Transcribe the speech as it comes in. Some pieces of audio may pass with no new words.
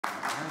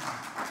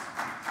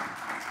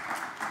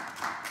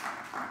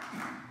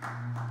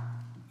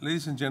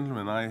Ladies and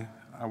gentlemen,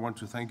 I want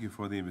to thank you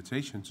for the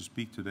invitation to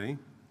speak today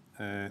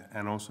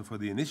and also for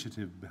the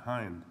initiative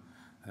behind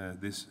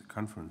this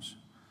conference.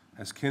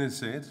 As Kenneth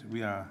said,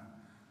 we are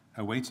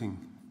awaiting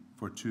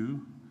for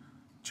two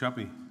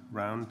chubby,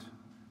 round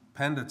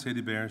panda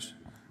teddy bears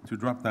to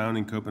drop down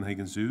in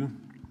Copenhagen Zoo,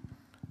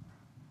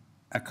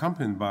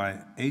 accompanied by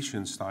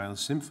Asian-style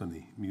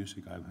symphony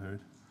music, I've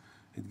heard.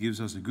 It gives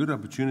us a good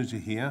opportunity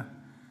here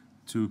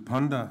to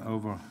ponder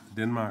over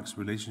Denmark's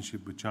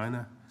relationship with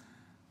China,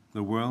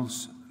 the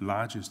world's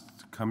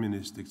largest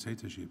communist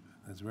dictatorship.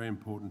 That's very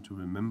important to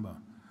remember.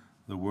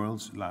 The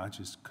world's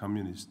largest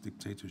communist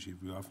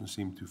dictatorship. We often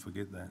seem to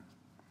forget that.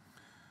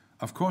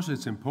 Of course,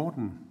 it's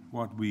important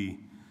what we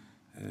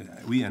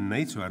and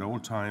NATO at all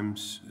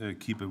times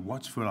keep a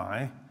watchful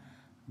eye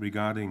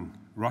regarding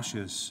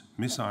Russia's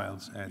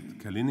missiles at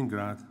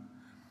Kaliningrad,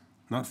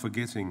 not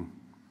forgetting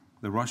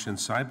the Russian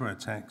cyber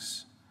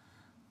attacks.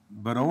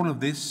 But all of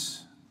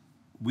this,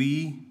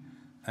 we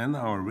and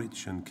our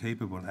rich and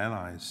capable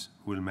allies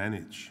will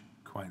manage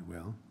quite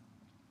well.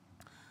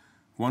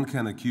 One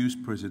can accuse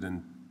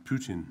President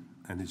Putin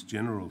and his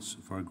generals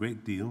for a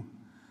great deal,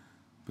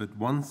 but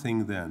one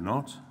thing they are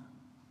not,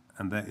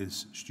 and that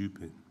is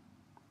stupid.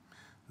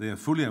 They are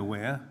fully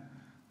aware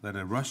that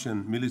a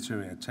Russian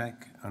military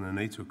attack on a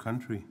NATO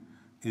country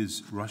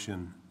is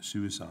Russian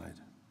suicide.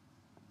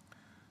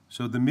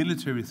 So the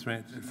military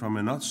threat from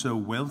a not so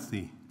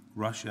wealthy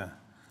Russia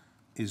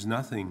is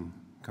nothing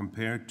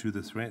compared to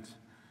the threat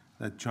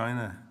that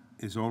China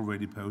is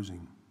already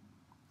posing,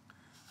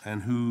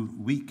 and who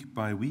week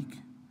by week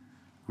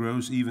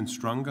grows even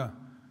stronger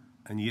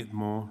and yet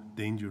more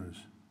dangerous.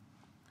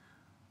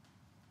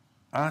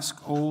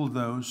 Ask all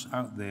those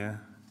out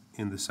there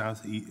in the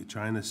South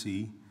China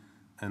Sea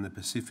and the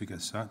Pacific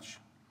as such,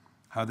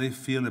 how they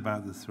feel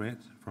about the threat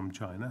from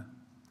China.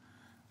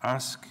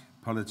 Ask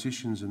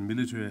politicians and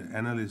military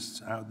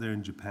analysts out there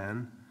in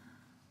Japan,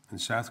 in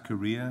South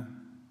Korea,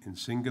 in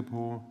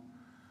Singapore,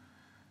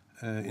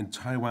 in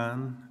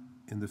Taiwan,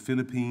 in the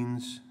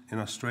Philippines, in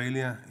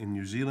Australia, in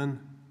New Zealand,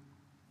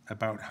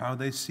 about how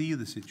they see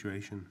the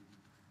situation.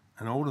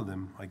 And all of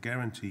them, I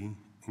guarantee,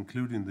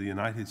 including the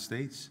United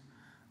States,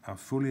 are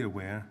fully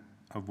aware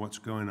of what's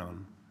going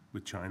on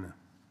with China.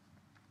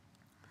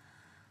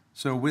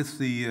 So with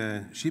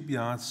the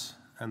shipyards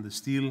and the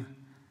steel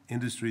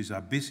industries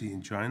are busy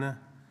in China,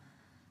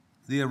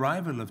 the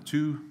arrival of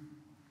two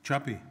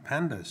chubby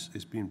pandas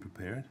is being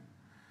prepared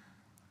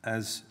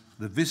as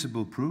the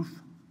visible proof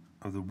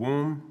of the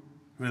warm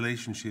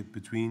relationship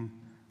between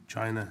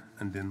China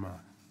and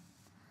Denmark.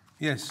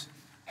 Yes,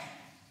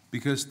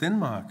 because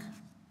Denmark,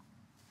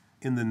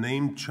 in the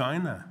name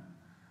China,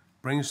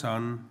 brings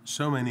on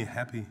so many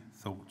happy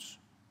thoughts.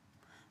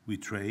 We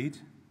trade,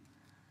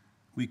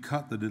 we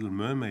cut the little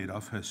mermaid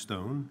off her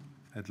stone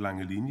at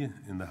Langelinie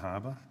in the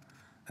harbor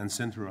and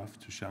sent her off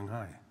to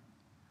Shanghai.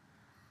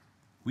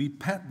 We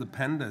pat the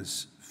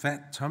pandas'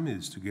 fat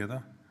tummies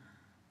together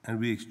and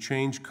we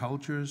exchange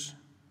cultures.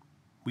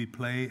 We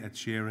play at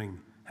sharing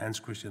Hans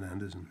Christian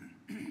Andersen.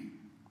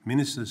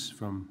 Ministers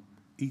from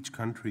each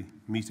country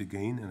meet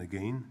again and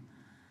again,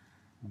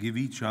 give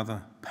each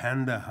other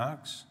panda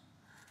hugs,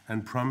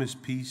 and promise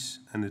peace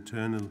and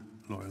eternal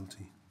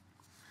loyalty.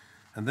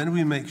 And then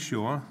we make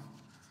sure,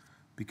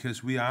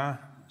 because we are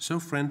so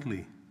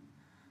friendly,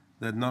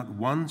 that not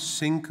one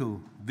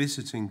single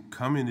visiting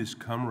communist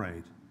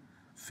comrade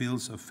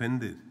feels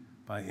offended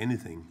by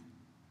anything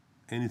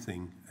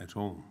at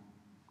all.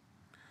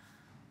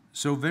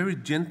 So very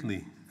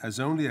gently, as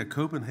only a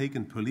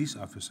Copenhagen police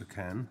officer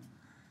can,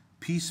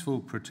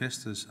 peaceful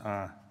protesters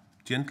are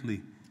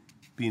gently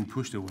being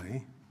pushed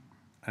away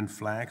and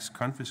flags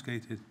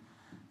confiscated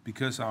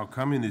because our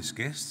communist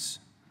guests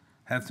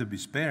have to be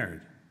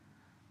spared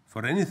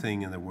for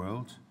anything in the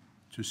world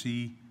to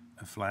see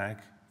a flag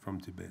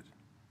from Tibet.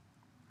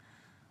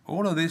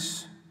 All of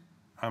this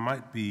I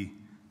might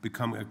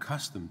become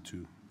accustomed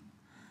to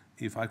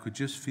if I could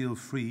just feel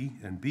free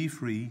and be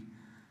free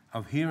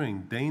of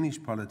hearing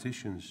Danish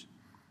politicians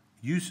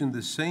using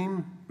the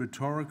same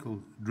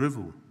rhetorical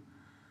drivel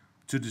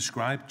to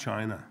describe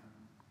China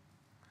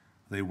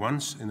they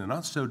once, in a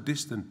not so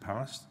distant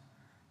past,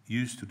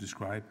 used to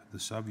describe the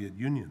Soviet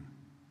Union,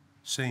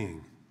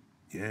 saying,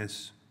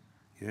 yes,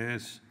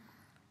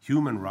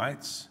 human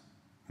rights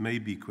may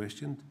be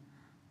questioned,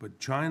 but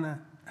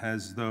China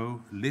has,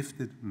 though,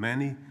 lifted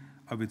many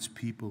of its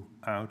people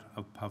out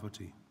of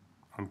poverty,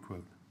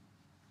 unquote.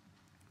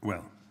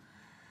 Well,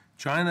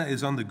 China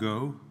is on the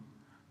go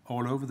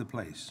all over the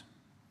place,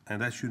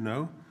 and as you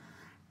know,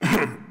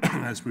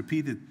 has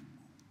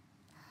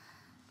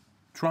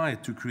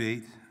tried to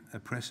create a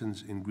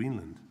presence in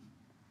Greenland.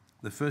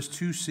 The first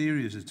two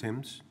serious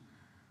attempts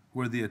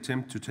were the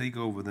attempt to take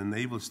over the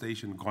naval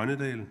station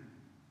Grønnedal.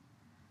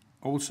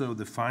 Also,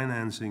 the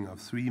financing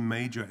of 3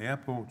 major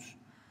airports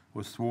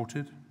was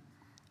thwarted,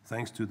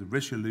 thanks to the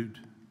resolute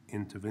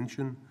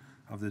intervention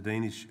of the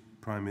Danish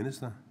Prime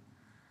Minister,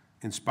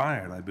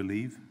 inspired, I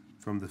believe,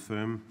 from the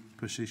firm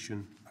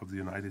position of the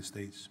United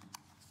States.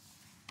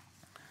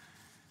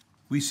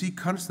 We see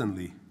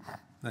constantly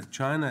that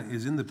China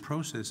is in the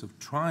process of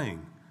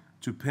trying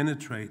to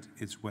penetrate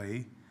its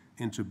way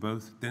into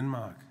both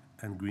Denmark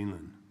and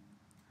Greenland.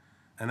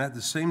 And at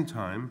the same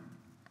time,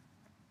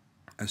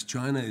 as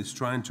China is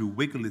trying to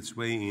wiggle its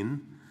way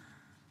in,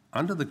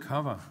 under the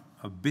cover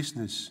of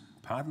business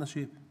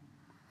partnership,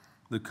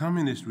 the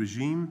communist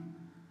regime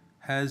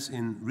has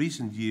in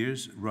recent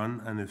years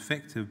run an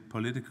effective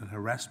political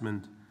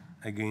harassment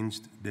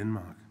against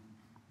Denmark.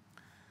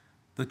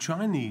 The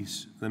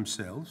Chinese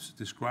themselves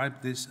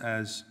describe this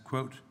as,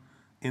 quote,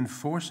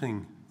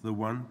 enforcing the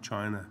one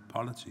China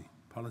policy.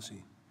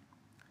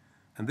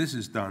 And this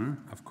is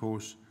done, of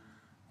course,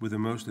 with the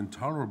most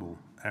intolerable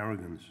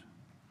arrogance.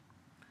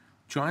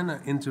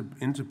 China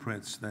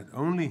interprets that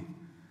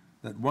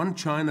one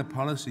China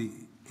policy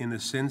in the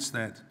sense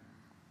that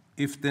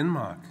if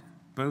Denmark,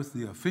 both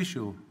the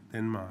official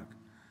Denmark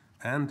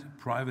and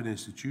private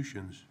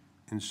institutions,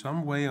 in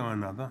some way or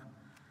another,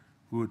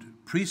 would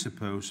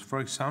presuppose, for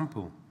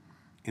example,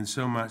 in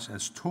so much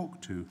as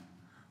talk to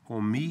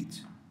or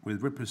meet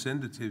with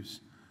representatives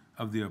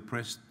of the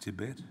oppressed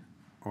Tibet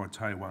or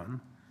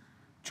Taiwan,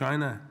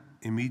 China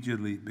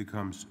immediately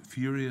becomes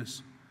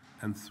furious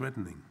and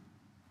threatening.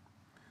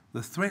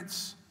 The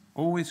threats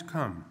always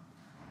come,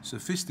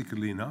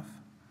 sophisticatedly enough,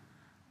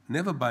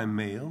 never by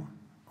mail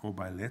or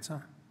by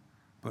letter,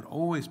 but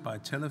always by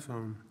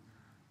telephone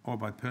or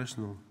by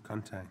personal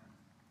contact.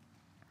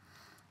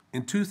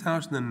 In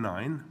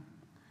 2009,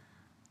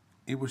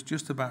 it was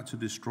just about to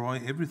destroy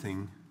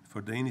everything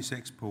for Danish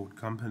export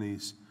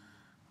companies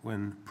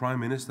when Prime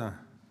Minister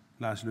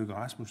Lars Løkke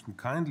Rasmussen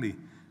kindly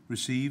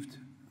received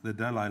the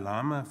Dalai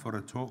Lama for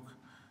a talk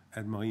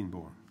at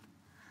Marienborg,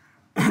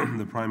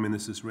 the Prime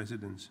Minister's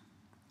residence,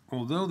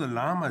 although the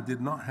Lama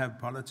did not have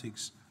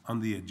politics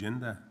on the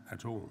agenda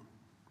at all.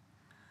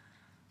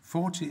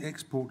 40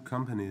 export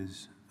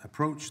companies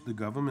approached the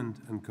government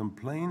and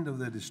complained of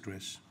their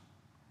distress.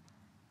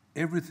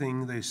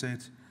 Everything, they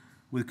said,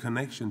 with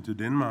connection to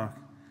Denmark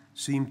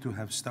seemed to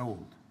have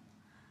stalled.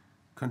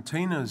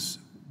 Containers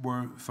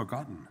were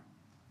forgotten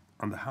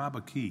on the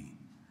harbor quay.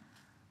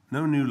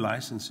 No new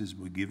licenses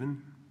were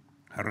given.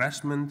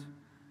 Harassment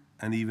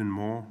and even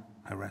more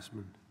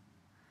harassment.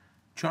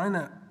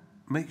 China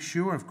makes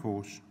sure, of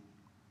course,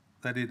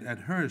 that it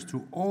adheres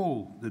to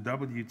all the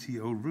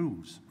WTO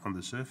rules on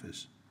the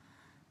surface,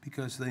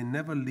 because they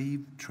never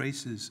leave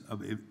traces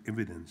of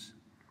evidence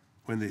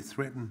when they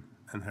threaten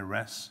and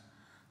harass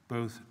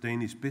both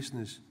Danish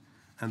business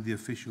and the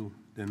official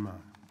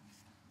Denmark.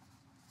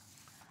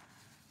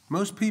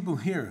 Most people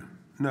here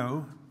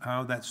know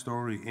how that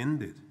story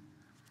ended.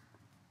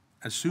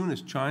 As soon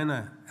as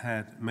China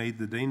had made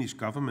the Danish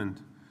government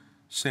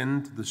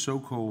send the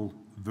so-called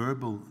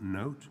verbal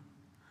note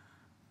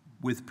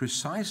with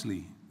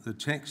precisely the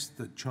text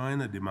that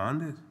China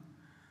demanded,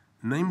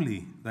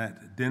 namely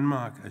that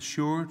Denmark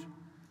assured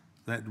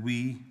that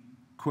we,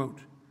 quote,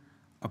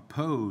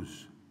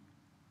 oppose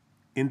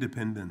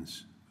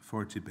independence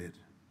for Tibet.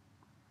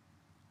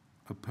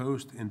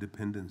 Opposed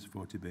independence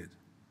for Tibet.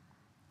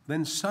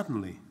 Then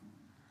suddenly,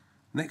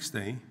 next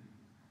day,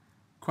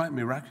 quite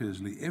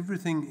miraculously,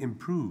 everything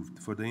improved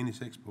for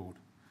Danish export.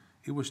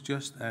 It was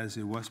just as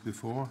it was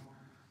before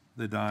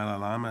the Dalai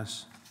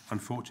Lama's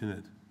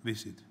unfortunate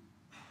visit.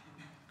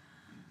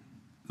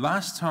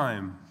 Last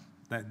time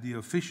that the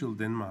official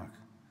Denmark,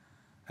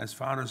 as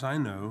far as I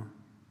know,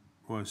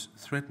 was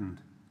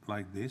threatened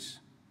like this,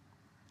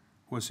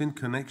 was in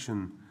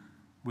connection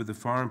with the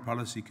Foreign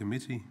Policy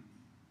Committee's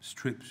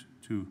trip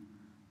to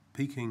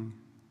Peking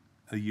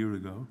a year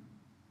ago,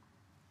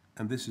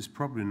 and this is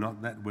probably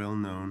not that well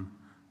known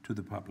to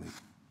the public.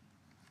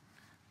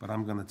 But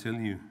I'm going to tell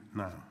you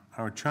now.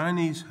 Our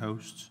Chinese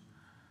hosts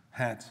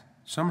had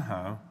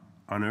somehow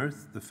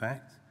unearthed the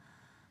fact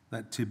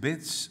that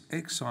Tibet's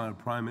exiled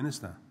prime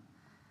minister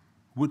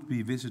would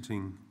be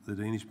visiting the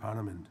Danish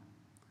parliament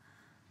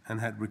and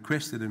had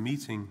requested a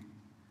meeting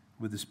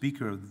with the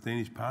Speaker of the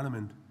Danish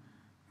parliament,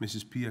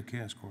 Mrs. Pia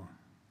Kjærsgaard.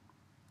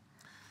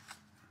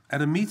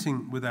 At a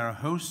meeting with our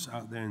hosts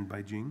out there in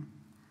Beijing,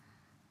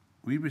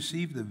 we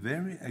received a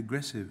very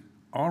aggressive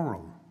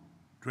oral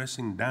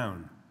dressing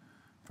down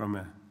from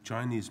a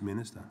Chinese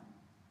minister.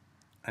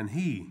 And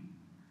he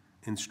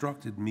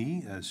instructed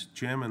me as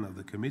chairman of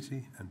the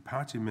committee and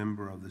party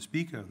member of the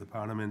Speaker of the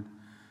Parliament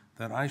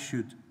that I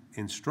should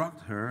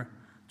instruct her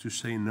to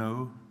say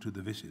no to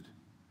the visit.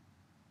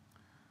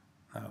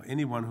 Now,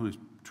 anyone who has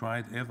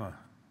tried ever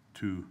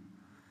to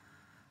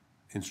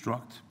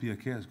instruct Pia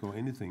Kjærsgaard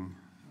anything,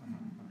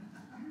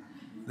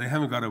 they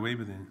haven't got away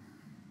with it.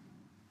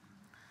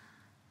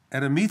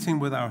 At a meeting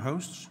with our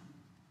hosts,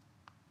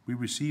 we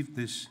received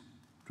this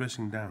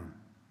dressing down.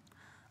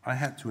 I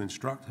had to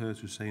instruct her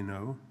to say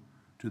no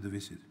to the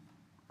visit.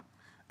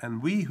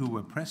 And we who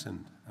were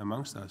present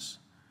amongst us,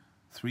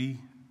 3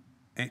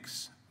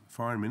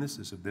 ex-foreign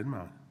ministers of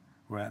Denmark,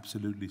 were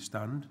absolutely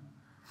stunned.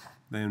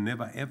 They have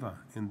never ever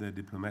in their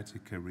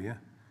diplomatic career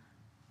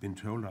been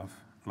told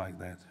off like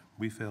that.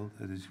 We felt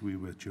as if we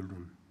were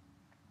children.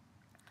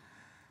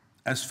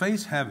 As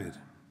fate have it,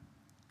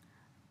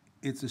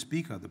 the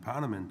Speaker of the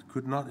Parliament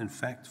could not in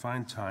fact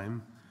find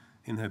time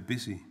in her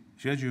busy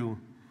schedule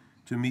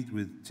to meet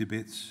with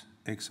Tibet's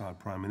exiled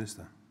Prime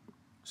Minister.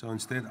 So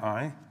instead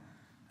I,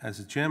 as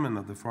the chairman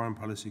of the Foreign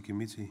Policy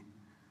Committee,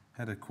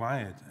 had a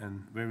quiet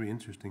and very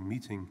interesting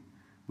meeting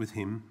with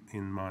him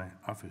in my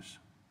office.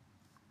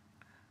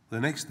 The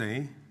next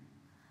day,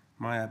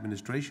 my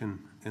administration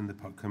in the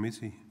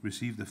committee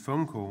received a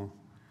phone call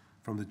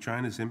from the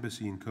Chinese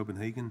embassy in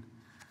Copenhagen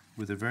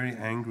with a very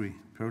angry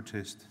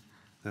protest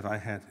that I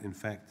had in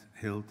fact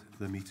held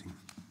the meeting.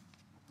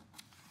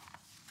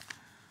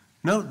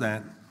 Note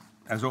that,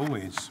 as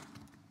always,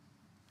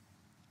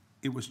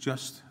 it was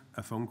just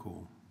a phone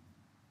call,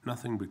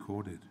 nothing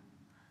recorded.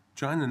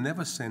 China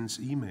never sends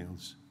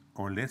emails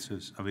or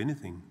letters of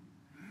anything,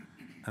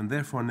 and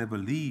therefore never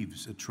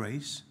leaves a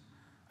trace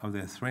of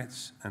their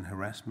threats and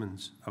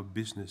harassments of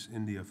business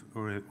in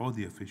or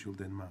the official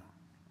Denmark.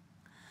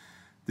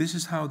 This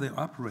is how they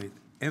operate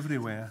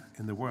everywhere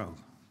in the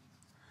world.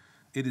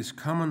 It is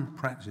common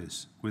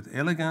practice. With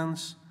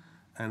elegance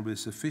and with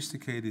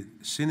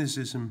sophisticated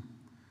cynicism,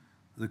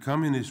 the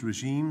communist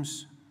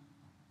regimes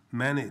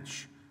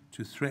manage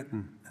to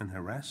threaten and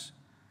harass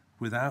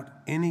without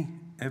any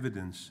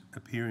evidence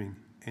appearing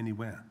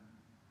anywhere.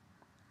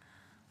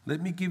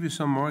 Let me give you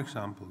some more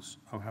examples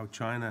of how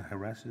China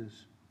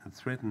harasses and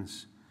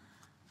threatens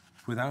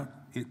without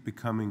it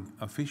becoming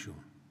official.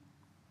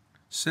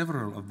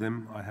 Several of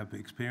them I have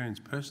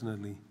experienced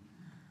personally,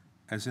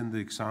 as in the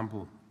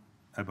example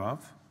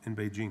above in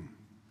Beijing.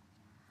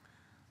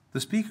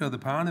 The Speaker of the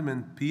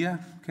Parliament, Pia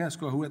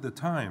Kjærsgaard, who at the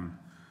time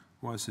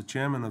was the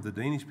chairman of the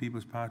Danish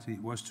People's Party,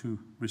 was to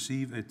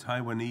receive a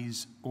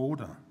Taiwanese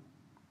order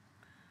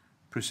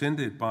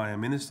presented by a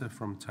minister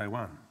from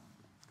Taiwan.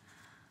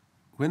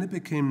 When it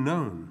became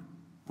known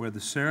where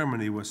the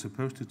ceremony was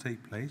supposed to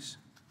take place,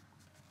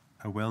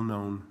 a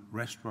well-known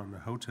restaurant, a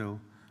hotel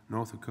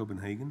north of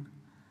Copenhagen,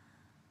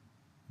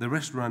 the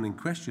restaurant in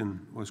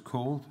question was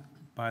called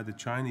by the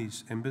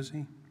Chinese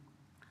embassy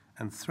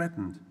and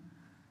threatened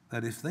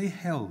that if they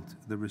held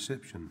the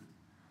reception,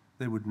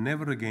 they would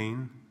never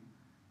again,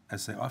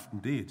 as they often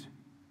did,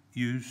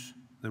 use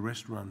the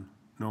restaurant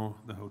nor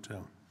the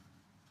hotel.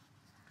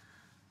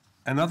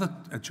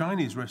 A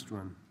Chinese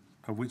restaurant,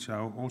 of which I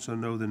also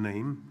know the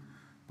name,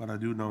 but I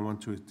do not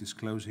want to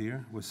disclose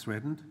here, was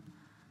threatened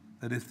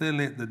that if they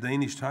let the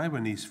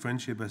Danish-Taiwanese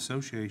Friendship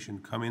Association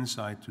come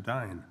inside to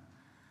dine,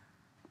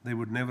 they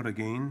would never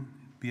again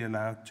be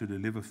allowed to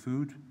deliver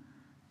food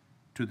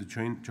to the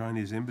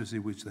Chinese embassy,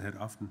 which they had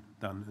often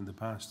done in the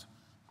past.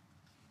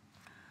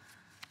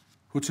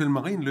 Hotel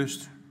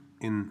Marienlyst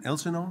in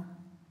Elsinore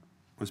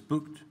was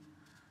booked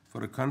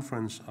for a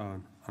conference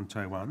on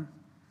Taiwan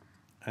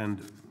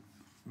and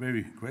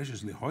very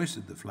graciously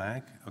hoisted the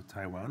flag of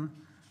Taiwan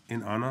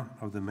in honor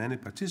of the many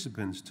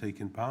participants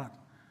taking part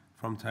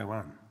from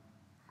Taiwan.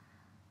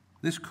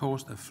 This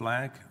caused a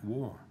flag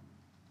war.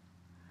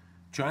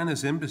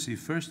 China's embassy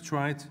first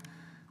tried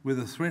with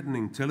a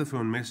threatening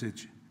telephone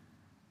message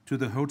to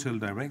the hotel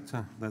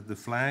director that the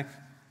flag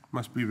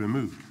must be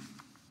removed.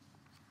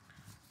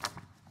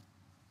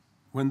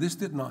 When this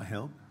did not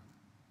help,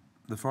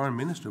 the foreign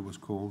minister was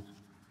called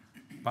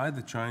by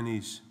the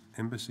Chinese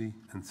embassy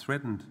and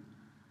threatened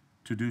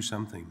to do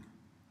something,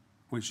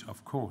 which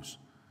of course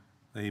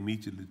they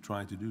immediately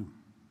tried to do.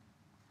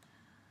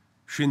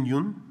 Shen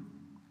Yun,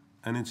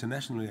 an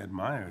internationally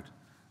admired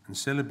and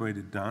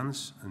celebrated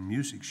dance and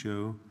music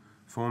show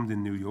formed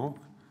in New York,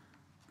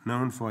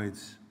 known for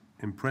its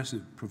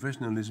impressive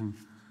professionalism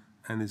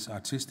and its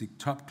artistic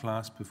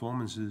top-class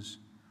performances,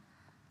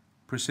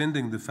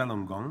 presenting the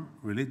Falun Gong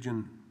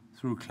religion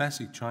through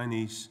classic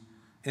Chinese,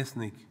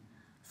 ethnic,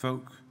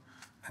 folk,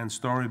 and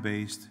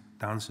story-based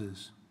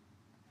dances.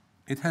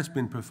 It has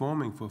been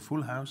performing for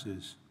full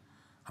houses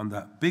on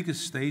the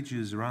biggest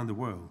stages around the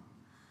world,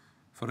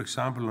 for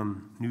example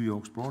on New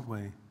York's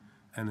Broadway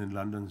and in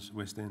London's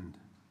West End,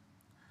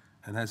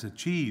 and has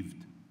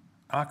achieved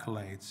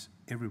accolades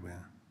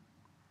everywhere.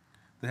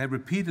 They have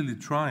repeatedly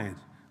tried,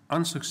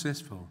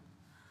 unsuccessfully,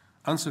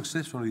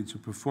 to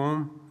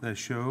perform their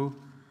show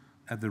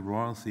at the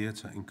Royal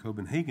Theatre in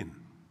Copenhagen,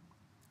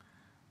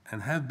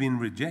 and have been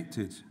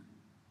rejected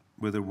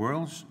with the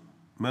world's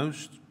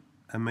most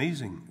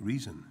amazing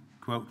reason.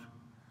 Quote,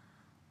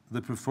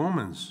 "The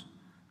performance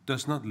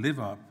does not live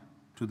up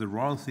to the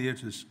Royal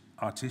Theatre's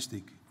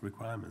artistic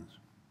requirements."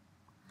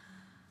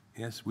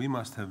 Yes, we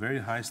must have very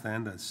high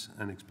standards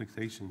and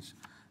expectations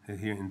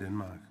here in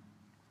Denmark.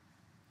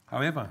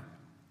 However,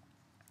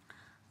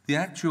 the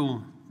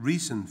actual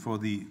reason for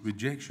the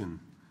rejection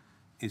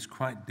is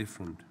quite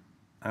different.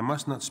 I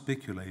must not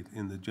speculate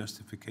in the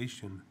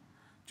justification.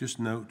 Just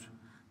note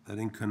that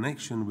in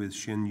connection with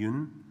Shen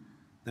Yun,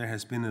 there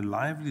has been a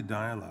lively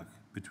dialogue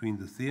between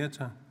the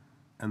theatre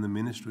and the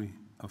Ministry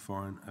of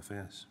Foreign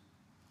Affairs.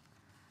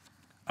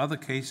 Other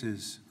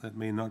cases that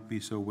may not be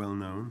so well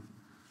known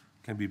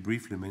can be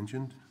briefly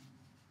mentioned,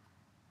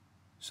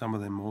 some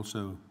of them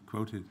also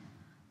quoted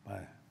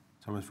by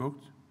Thomas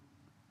Vogt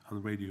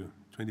on radio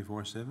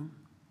 24/7.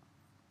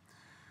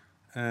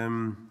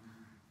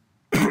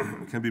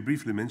 can be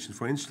briefly mentioned.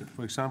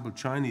 For example,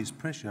 Chinese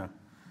pressure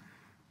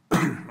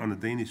on a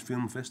Danish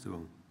film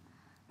festival,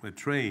 where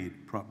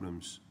trade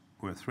problems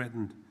were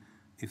threatened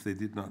if they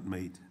did not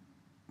make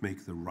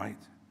the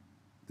right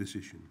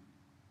decision.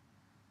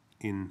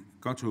 In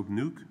Godthåb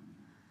Nuuk,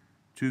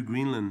 2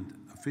 Greenland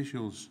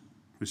officials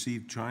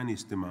received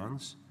Chinese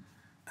demands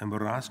and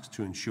were asked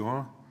to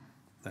ensure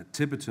that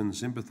Tibetan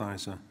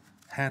sympathizer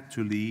had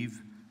to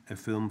leave a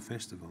film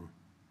festival.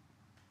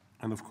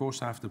 And of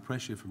course, after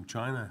pressure from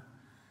China,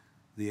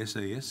 the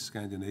SAS,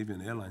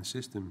 Scandinavian Airline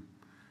System,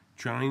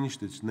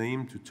 changed its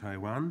name to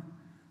Taiwan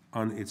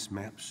on its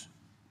maps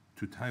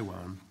to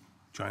Taiwan,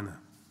 China.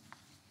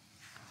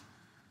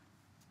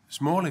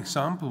 Small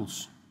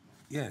examples,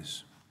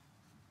 yes,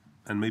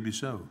 and maybe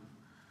so.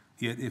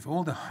 Yet if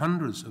all the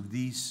hundreds of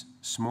these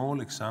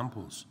small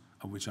examples,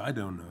 of which I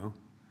don't know,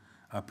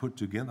 are put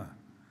together,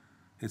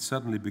 it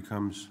suddenly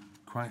becomes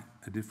quite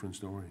a different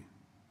story.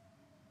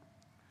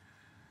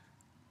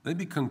 Let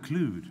me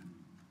conclude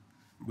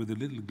with a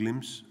little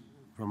glimpse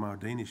from our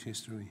Danish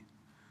history,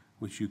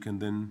 which you can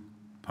then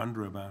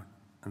ponder about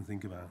and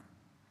think about.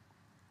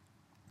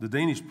 The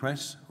Danish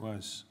press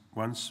was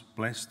once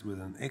blessed with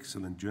an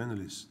excellent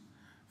journalist,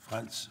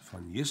 Frans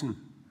von Jessen.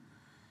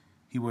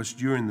 He was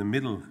during the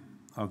middle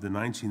of the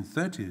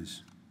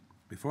 1930s,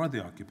 before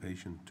the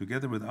occupation,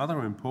 together with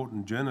other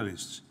important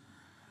journalists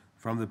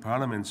from the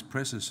Parliament's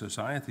Presse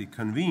Society,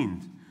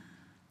 convened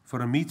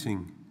for a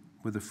meeting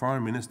with the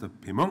Foreign Minister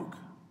P. Munk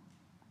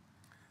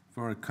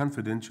for a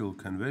confidential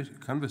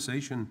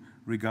conversation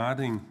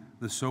regarding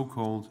the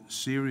so-called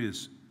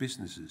serious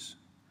businesses,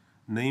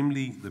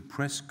 namely the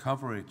press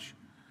coverage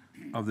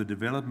of the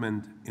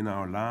development in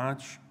our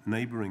large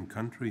neighboring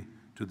country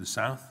to the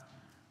south,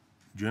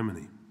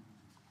 Germany.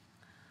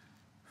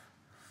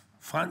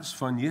 Frans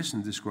von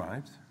Jessen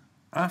described,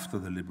 after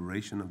the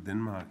liberation of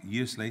Denmark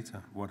years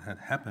later, what had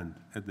happened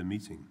at the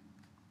meeting.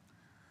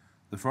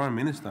 The foreign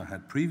minister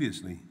had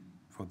previously,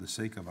 for the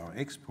sake of our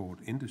export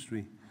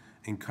industry,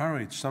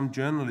 encouraged some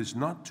journalists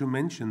not to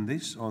mention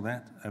this or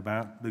that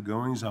about the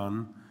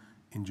goings-on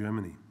in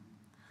Germany,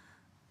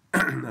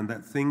 and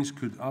that things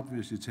could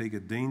obviously take a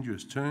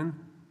dangerous turn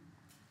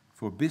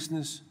for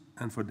business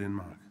and for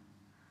Denmark.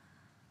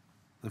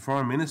 The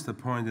foreign minister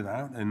pointed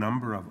out a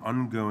number of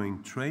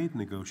ongoing trade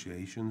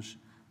negotiations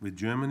with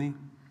Germany,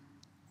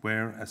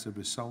 where, as a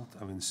result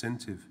of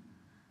insensitive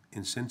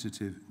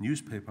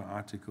newspaper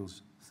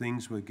articles,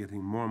 things were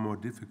getting more and more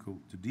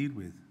difficult to deal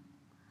with.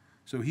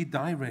 So he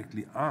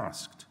directly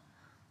asked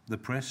the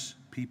press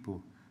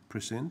people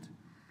present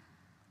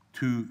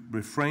to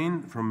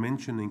refrain from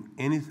mentioning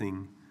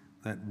anything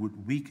that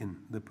would weaken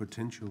the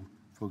potential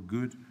for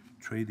good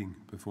trading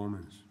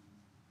performance.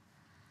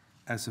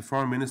 As the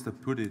foreign minister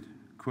put it,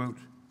 quote,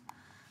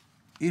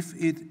 "If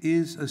it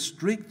is a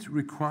strict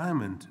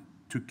requirement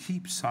to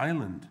keep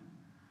silent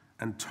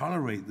and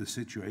tolerate the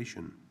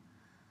situation,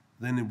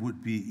 then it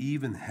would be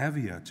even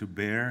heavier to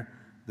bear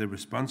the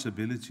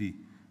responsibility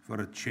for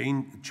a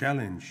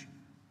challenge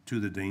to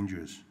the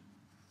dangers,"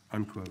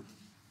 unquote.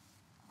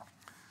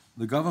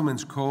 The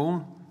government's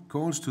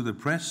calls to the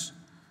press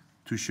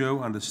to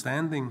show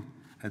understanding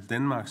at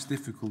Denmark's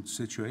difficult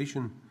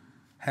situation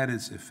had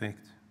its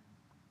effect.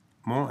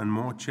 More and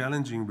more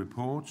challenging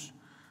reports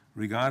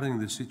regarding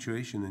the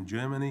situation in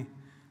Germany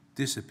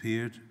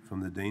disappeared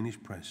from the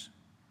Danish press,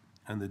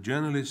 and the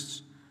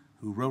journalists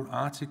who wrote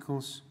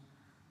articles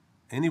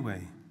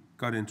anyway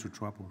got into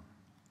trouble.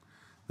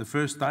 The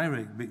first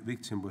direct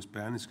victim was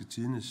Berlingske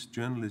Tidende's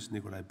journalist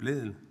Nikolaj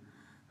Blædel,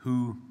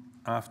 who,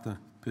 after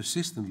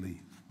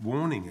persistently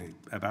warning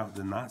about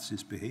the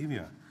Nazis'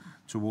 behavior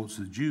towards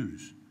the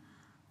Jews,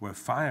 were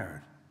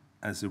fired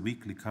as a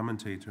weekly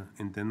commentator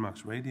in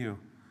Denmark's radio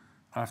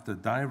after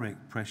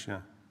direct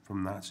pressure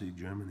from Nazi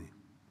Germany.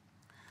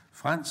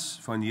 Frans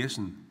von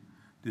Jessen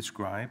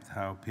described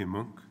how P.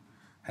 Munk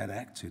had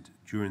acted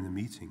during the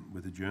meeting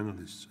with the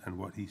journalists and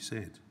what he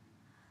said.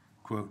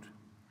 Quote,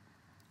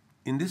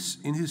 in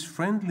his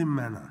friendly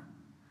manner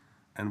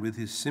and with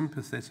his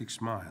sympathetic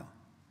smile,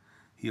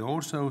 he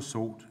also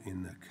sought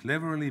in a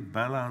cleverly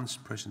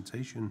balanced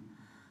presentation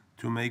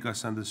to make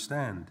us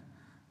understand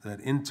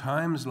that in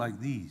times like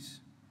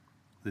these,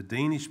 the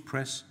Danish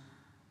press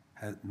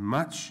had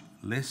much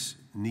less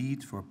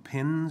need for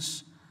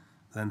pens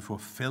than for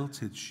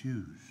felted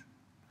shoes.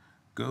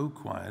 Go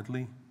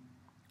quietly,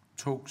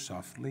 talk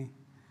softly,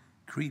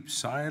 creep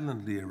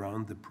silently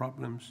around the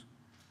problems,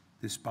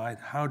 despite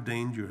how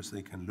dangerous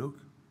they can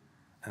look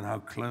and how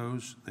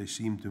close they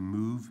seem to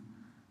move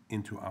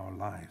into our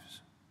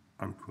lives,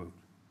 unquote.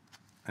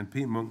 And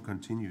P. Munk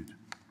continued,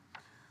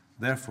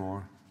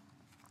 therefore,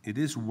 it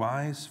is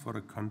wise for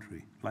a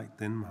country like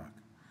Denmark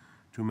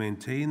to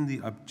maintain the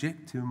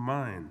objective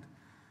mind,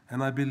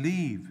 and I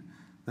believe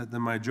that the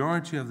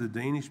majority of the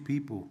Danish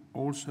people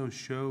also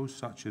show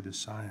such a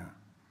desire.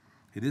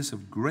 It is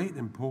of great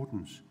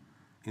importance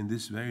in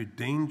this very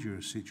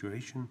dangerous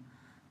situation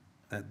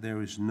that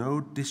there is no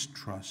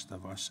distrust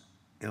of us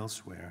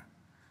elsewhere.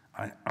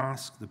 I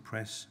ask the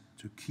press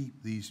to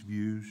keep these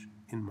views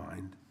in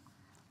mind,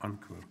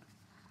 unquote.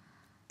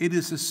 It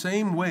is the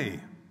same way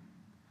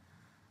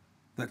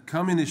that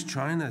Communist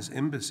China's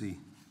embassy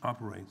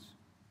operates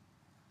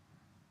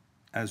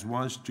as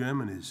was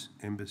Germany's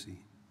embassy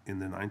in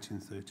the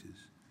 1930s.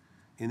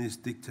 In its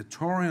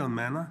dictatorial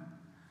manner,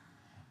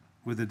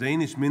 with the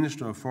Danish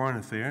Minister of Foreign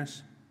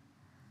Affairs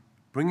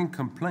bringing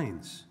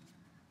complaints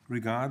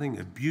regarding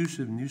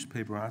abusive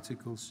newspaper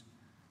articles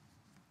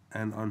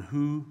and on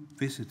who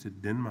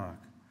visited Denmark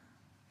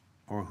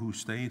or who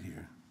stayed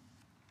here.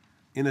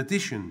 In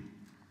addition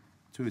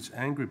to its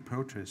angry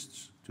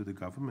protests to the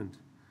government,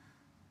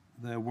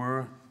 there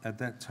were at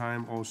that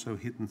time also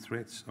hidden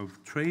threats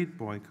of trade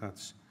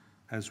boycotts,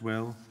 as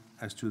well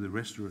as to the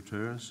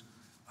restaurateurs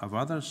of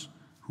others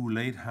who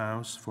laid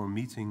house for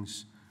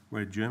meetings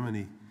where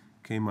Germany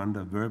came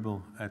under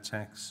verbal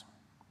attacks.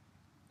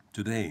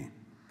 Today,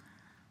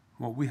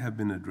 what we have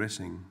been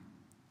addressing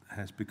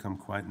has become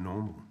quite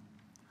normal,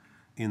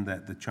 in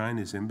that the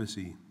Chinese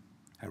embassy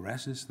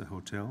harasses the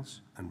hotels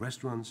and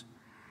restaurants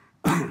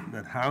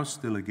that house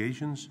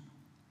delegations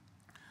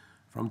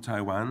from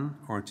Taiwan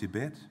or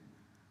Tibet,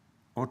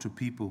 or to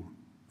people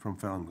from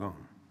Falun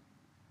Gong.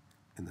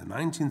 In the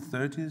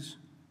 1930s,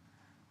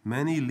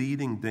 many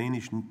leading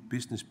Danish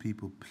business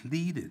people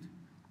pleaded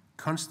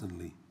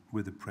constantly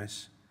with the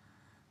press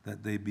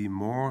that they be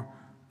more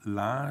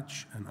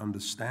large and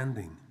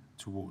understanding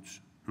towards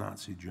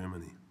Nazi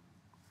Germany.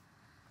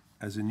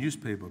 As the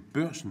newspaper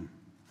Børsen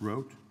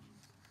wrote,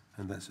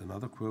 and that's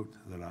another quote,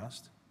 the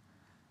last,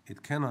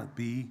 "It cannot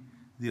be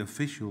the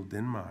official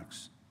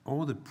Denmark's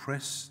or the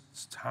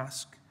press's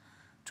task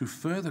to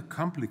further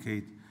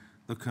complicate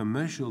the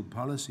commercial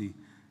policy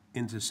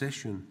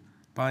intercession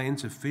by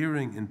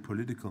interfering in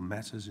political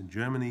matters in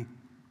Germany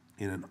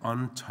in an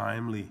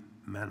untimely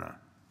manner,"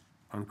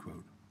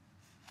 unquote.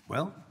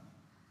 Well,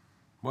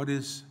 what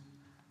is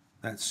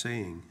that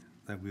saying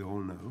that we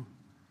all know?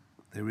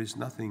 There is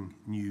nothing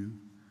new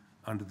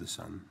under the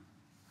sun.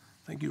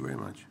 Thank you very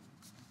much.